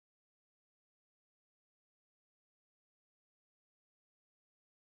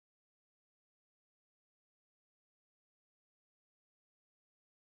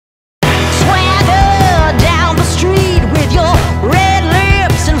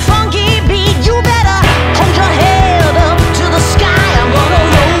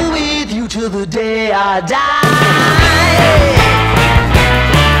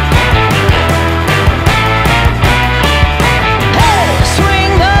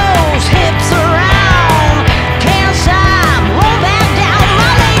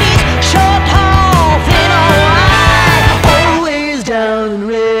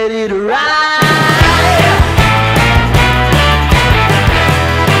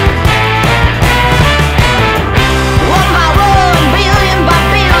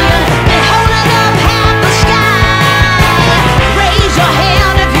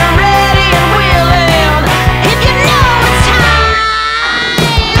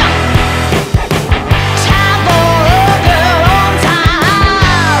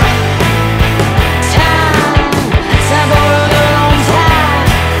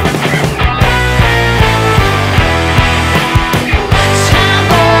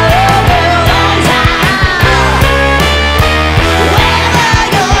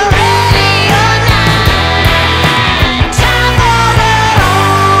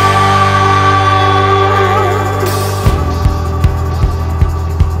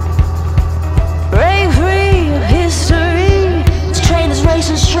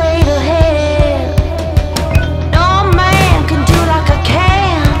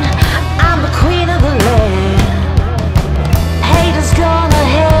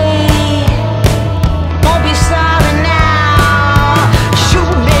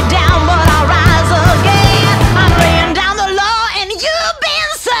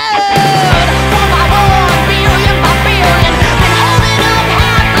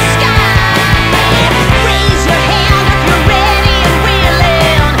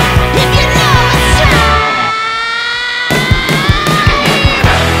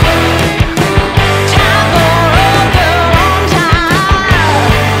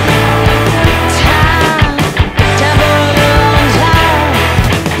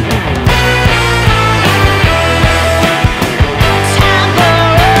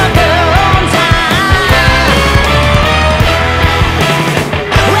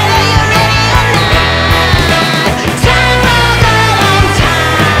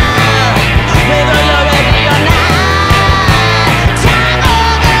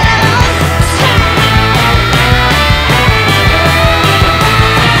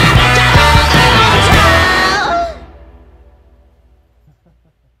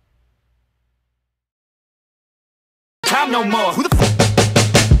around no more. Who the fuck?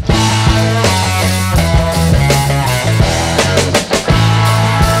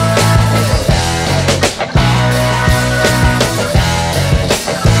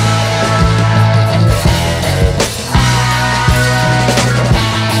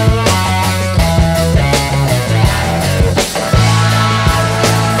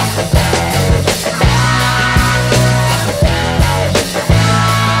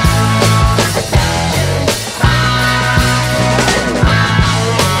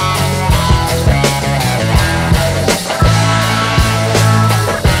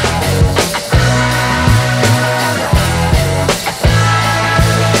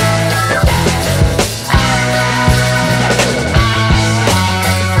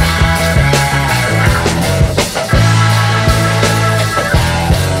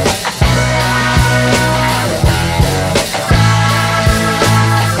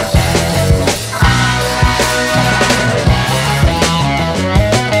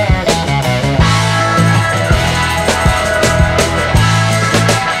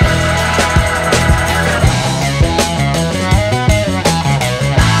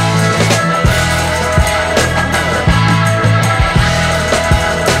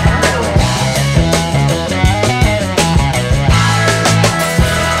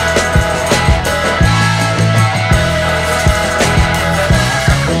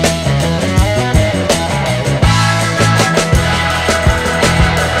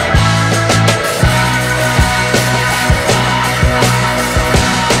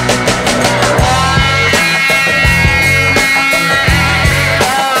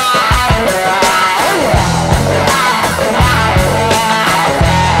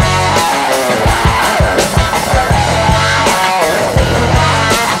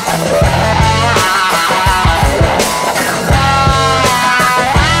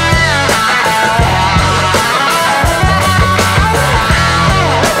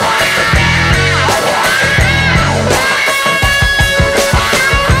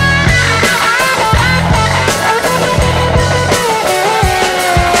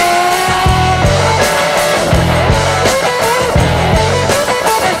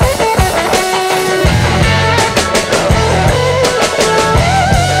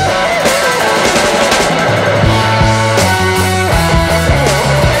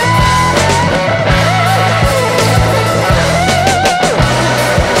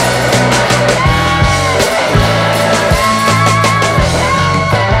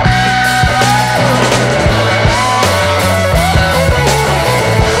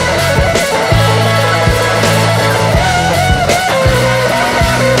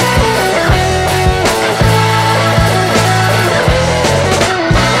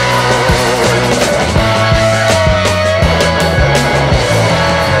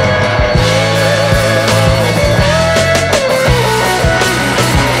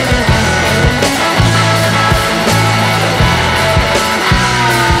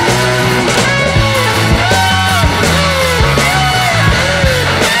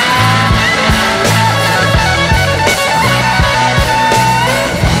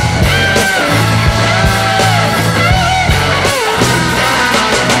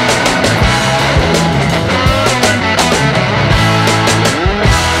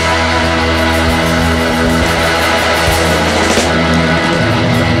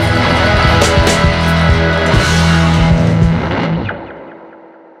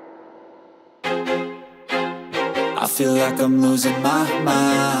 feel like I'm losing my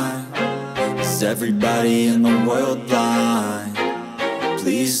mind. Is everybody in the world blind?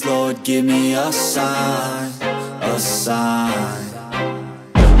 Please, Lord, give me a sign, a sign.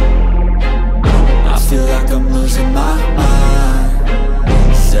 I feel like I'm losing my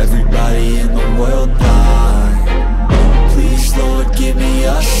mind. Is everybody in the world blind? Please, Lord, give me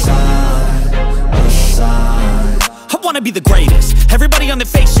a sign, a sign. I wanna be the greatest. Everybody on the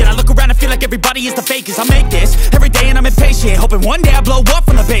fake shit. I look around and feel like everybody is the fakest. I make this every day and I'm impatient, hoping one day I blow up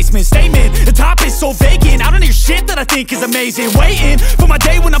from the basement. Statement, the top is so vacant. I don't hear shit that I think is amazing. Waiting for my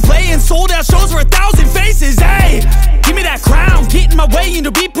day when I'm playing sold out shows for 1,000 faces. Hey, give me that crown, get in my way and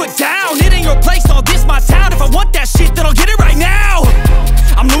to be put down. It ain't your place, all this my town. If I want that shit, then I'll get it right now.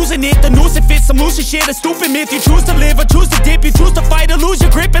 I'm losing it, the noose it fits. I'm losing shit, a stupid myth. You choose to live or choose to dip. You choose to fight or lose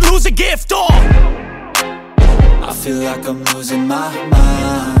your grip and lose a gift. I feel like I'm losing my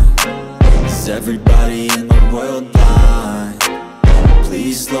mind. Is everybody in the world blind?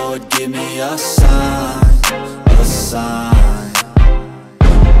 Please, Lord, give me a sign, a sign.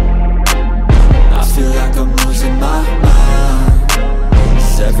 I feel like I'm losing my mind.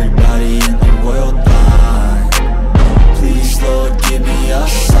 Is everybody in the world blind? Please, Lord, give me a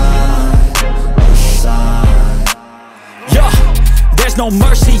sign, a sign. There's no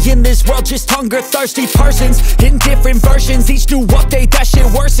mercy in this world, just hunger-thirsty persons in different versions. Each new update, that shit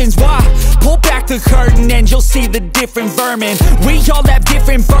worsens. Why? Pull back the curtain and you'll see the different vermin. We all have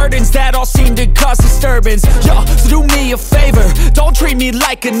different burdens that all seem to cause disturbance. Yo, so do me a favor, don't treat me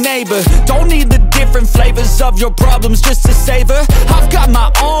like a neighbor. Don't need the different flavors of your problems just to savor. I've got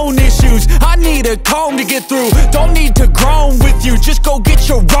my own issues, I need a comb to get through. Don't need to groan with you, just go get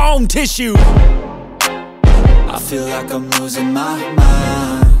your own tissue. I feel like I'm losing my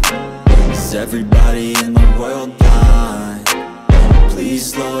mind. Is everybody in the world blind?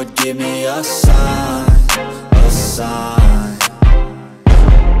 Please, Lord, give me a sign, a sign.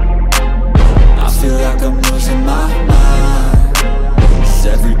 I feel like I'm losing my mind. Is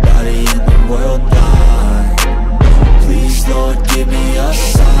everybody in the world blind? Please, Lord, give me a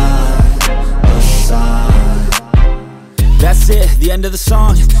sign, a sign. That's it, the end of the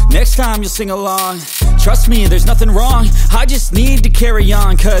song. Next time you'll sing along. Trust me, there's nothing wrong, I just need to carry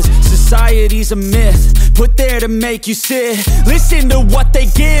on. Cause society's a myth, put there to make you sit. Listen to what they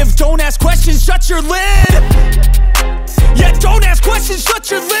give, don't ask questions, shut your lid. Yeah, don't ask questions, shut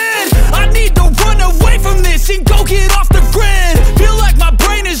your lid. I need to run away from this and go get off the grid. Feel like my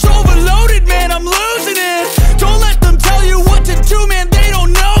brain is overloaded, man, I'm losing it. Don't let them tell you what to do, man, they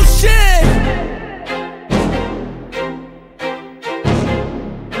don't know shit.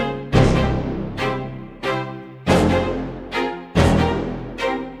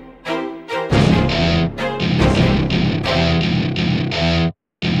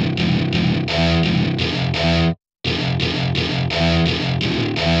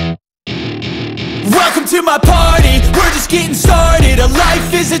 Welcome to my party, we're just getting started. A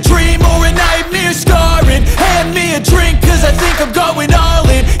life is a dream or a nightmare scarring. Hand me a drink cause I think I'm going all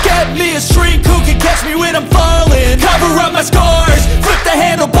in. Get me a shrink who can catch me when I'm falling. Cover up my scars, flip the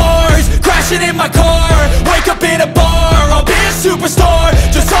handlebars. Crashing in my car, wake up in a bar. I'll be a superstar,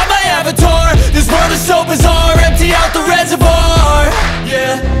 just on my avatar. This world is so bizarre, empty out the reservoir.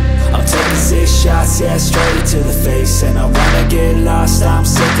 Yeah, I'm taking 6 shots, yeah, straight to the face. And I wanna get lost, I'm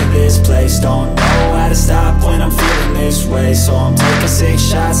sick of this place. Don't know how to stop when I'm feeling this way. So I'm taking 6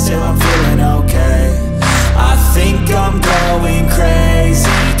 shots till I'm feeling okay. I think I'm going crazy,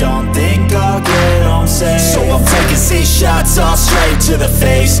 don't think I'll get home safe. So I'm taking 6 shots, all straight to the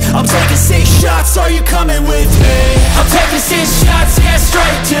face. I'm taking 6 shots, are you coming with me? I'm taking 6 shots, yeah,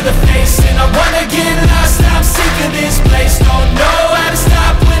 straight to the face. And I wanna get lost, I'm sick of this place. Don't know how to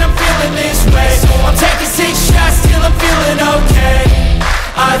stop when I'm feeling this way. So I'm taking 6 shots till I'm feeling okay.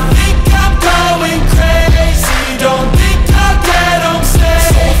 I think I'm going crazy, don't think I'll get home safe.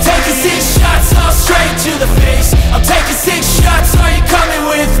 So I'm taking 6 shots, all straight to the face. I'm taking 6 shots, are you coming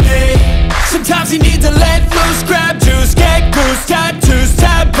with me? Sometimes you need to let loose, grab juice, get goose, tattoos,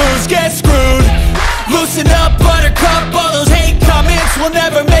 taboos, get screwed. Loosen up, buttercup, all those hate comments will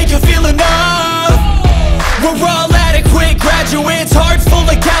never make you feel enough. We're all adequate graduates, heart full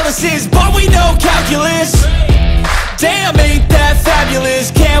of calluses, but we know calculus. Damn, ain't that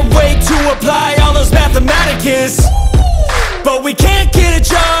fabulous? Can't wait to apply all those mathematicus. But we can't get a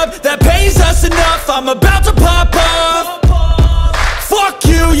job that pays us enough. I'm about to pop off. Fuck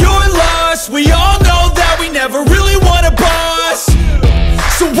you, you're lost. We all know that we never really want a boss.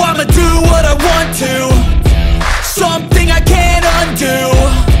 So I'ma do what I want to, something I can't undo.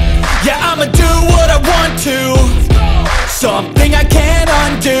 Yeah, I'ma do what I want to, something I can't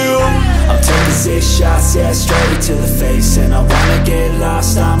undo. I'm taking 6 shots, yeah, straight to the face. And I wanna get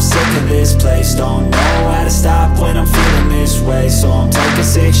lost, I'm sick of this place. Don't know how to stop when I'm feeling this way. So I'm taking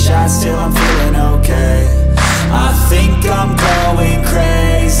 6 shots till I'm feeling okay. I think I'm going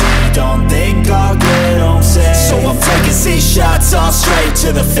crazy, don't think I'll get home safe. So I'm taking 6 shots, all straight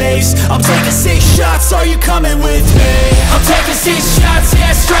to the face. I'm taking 6 shots, are you coming with me? I'm taking 6 shots,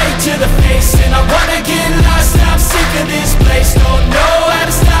 yeah, straight to the face. And I wanna get lost, I'm sick of this place. Don't know how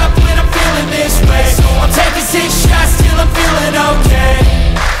to stop when I'm feeling this way. So I'm taking 6 shots till I'm feeling okay.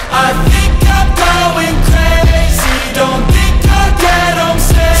 I think I'm going crazy, don't think I'll get home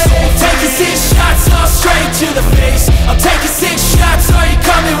safe. So I'm taking 6 shots, all straight to the face. I'm taking 6 shots, are you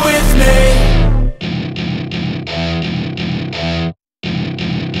coming with me?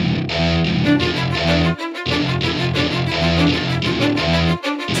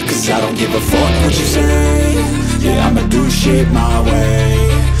 Cause I don't give a fuck what you say. Yeah, I'ma do shit my way.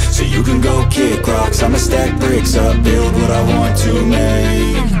 So you can go kick rocks, I'ma stack bricks up, build what I want to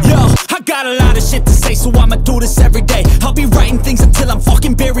make. Yo, I got a lot of shit to say, so I'ma do this every day. I'll be writing things until I'm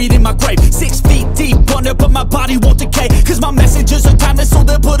fucking buried in my grave. 6 feet deep under, but my body won't decay. Cause my messages are timeless, so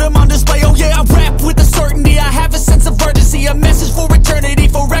they'll put them on display. Oh yeah, I rap with a certainty, I have a sense of urgency. A message for eternity,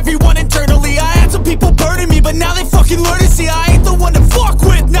 for everyone internally. I had some people burning me, but now they fucking learn to see I ain't the one to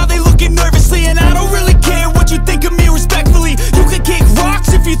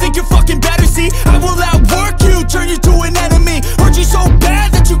think you're fucking better, see? I will outwork you, turn you to an enemy. Hurt you so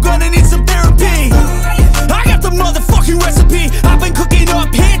bad that you're gonna need some therapy. I got the motherfucking recipe. I've been cooking up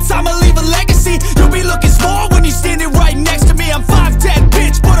hits, I'ma leave a legacy. You'll be looking small when you're standing right next to me. I'm 5'10",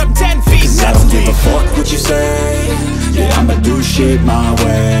 bitch, but I'm 10 feet next to me. I don't give a fuck what you say. Yeah, I'ma do shit my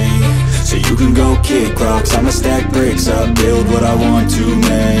way. So you can go kick rocks, I'ma stack bricks up, build what I want to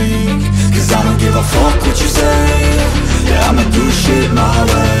make. Cause I don't give a fuck what you say. Yeah, I'ma do shit my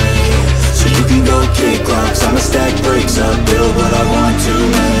way. So you can go kick rocks, I'ma stack bricks up, build what I want to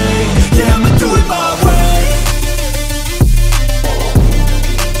make. Yeah, I'ma do it my way.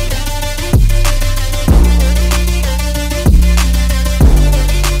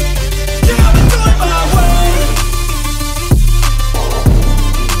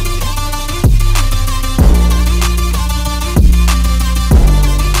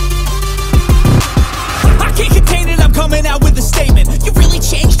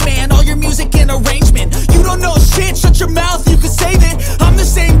 Shut your mouth, you can save it. I'm the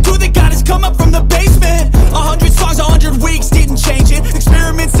same dude that got his come up from the basement. 100 songs, 100 weeks, didn't change it.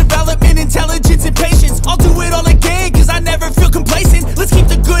 Experiments, development, intelligence, and patience. I'll do it all again, cause I never feel complacent. Let's keep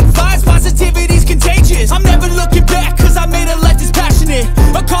the good vibes, positivity's contagious. I'm never looking back, cause I made a life that's passionate.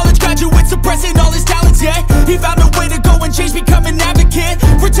 A college graduate suppressing all his talents, yeah. He found a way to go and change, become an advocate.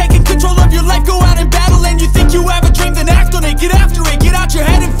 For taking control of your life, go out and battle. And you think you have a dream, then act on it. Get after it, get out your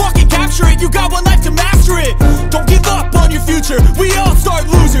head and fucking capture it. You got one life to master it. Don't give up on your future, we all start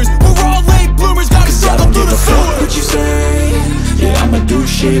losers. We're all late bloomers, gotta struggle through the sewer. I don't give a fuck what you say. Yeah, I'ma do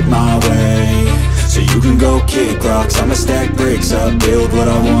shit my way. So you can go kick rocks, I'ma stack bricks up, build what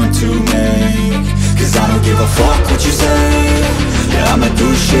I want to make. Cause I don't give a fuck what you say. Yeah, I'ma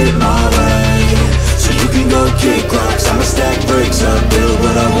do shit my way. So you can go kick rocks, I'ma stack bricks up, build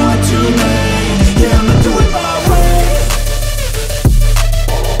what I want to make. Yeah, I'ma do it my way.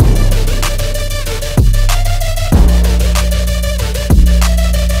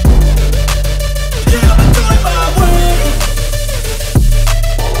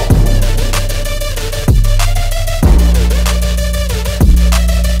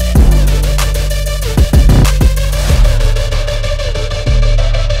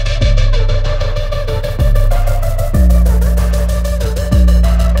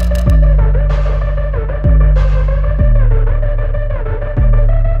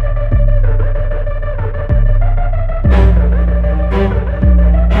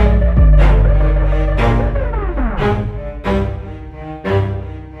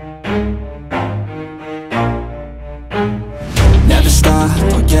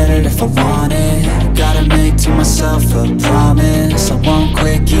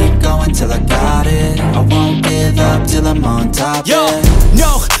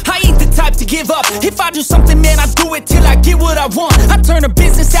 If I do something, man, I do it till I get what I want. I turn a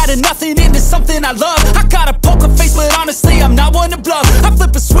business out of nothing into something I love. I got a poker face, but honestly, I'm not one to bluff. I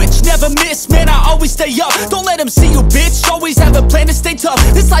flip a switch, never miss, man, I always stay up. Don't let them see you, bitch, always have a plan to stay tough.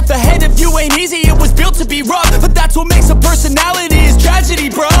 This life ahead of you ain't easy, it was built to be rough. But that's what makes a personality, is tragedy,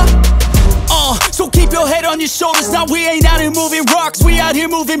 bruh. So keep your head on your shoulders. Now we ain't out here moving rocks, we out here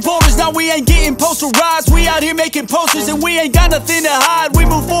moving boulders. Now we ain't getting posterized, we out here making posters. And we ain't got nothing to hide, we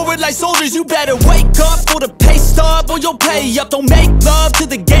move forward like soldiers. You better wake up for the pay stub, or you'll pay up. Don't make love to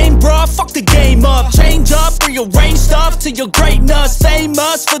the game, bruh, fuck the game up. Change up, rearrange stuff to your greatness.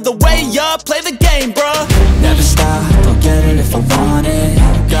 Famous for the way up, play the game, bruh. Never stop, I'll get it if I want it.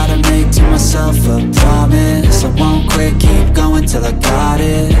 Gotta make to myself a promise. I won't quit, keep going till I got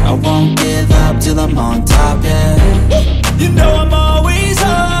it. I won't give up till I'm on top, yeah. You know I'm always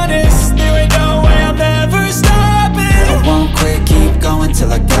honest, there ain't no way I'm ever stopping. I won't quit, keep going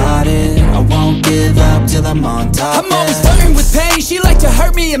till I got it. I won't give up till I'm on top, I'm always flirting with pain, she like to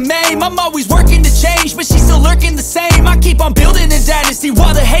hurt me and maim. I'm always working to change, but she's still lurking the same. I keep on building a dynasty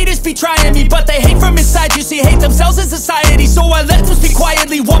while the haters be trying me. But they hate from inside, you see, hate themselves in society. So I let them speak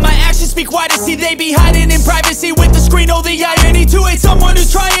quietly while my actions speak wider. See, they be hiding in privacy with the screen, oh the irony. To hate someone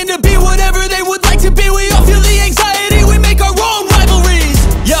who's trying to be whatever they would like to be. We all feel the anxiety, we make our own rivalries.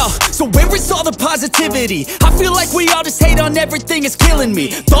 Yo, so where is all the positivity? I feel like we all just hate on everything, it's killing me.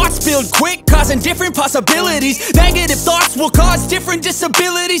 Thoughts build quick, causing different possibilities. Negative thoughts will cause different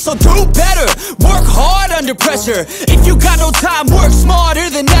disabilities. So do better, work hard under pressure. If you got no time, work smarter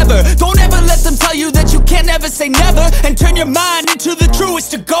than ever. Don't ever let them tell you that you can't ever say never. And turn your mind into the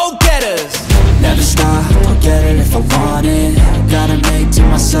truest of go-getters. Never stop, I'll get it if I want it. Gotta make to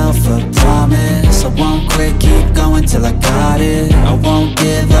myself a promise. I won't quit, keep going till I got it. I won't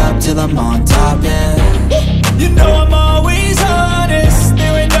give up till I'm on top, yeah. You know I'm always honest,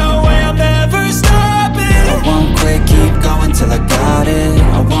 there ain't no way I'm ever stopping. I won't quit, keep going till I got it.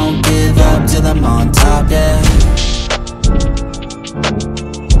 I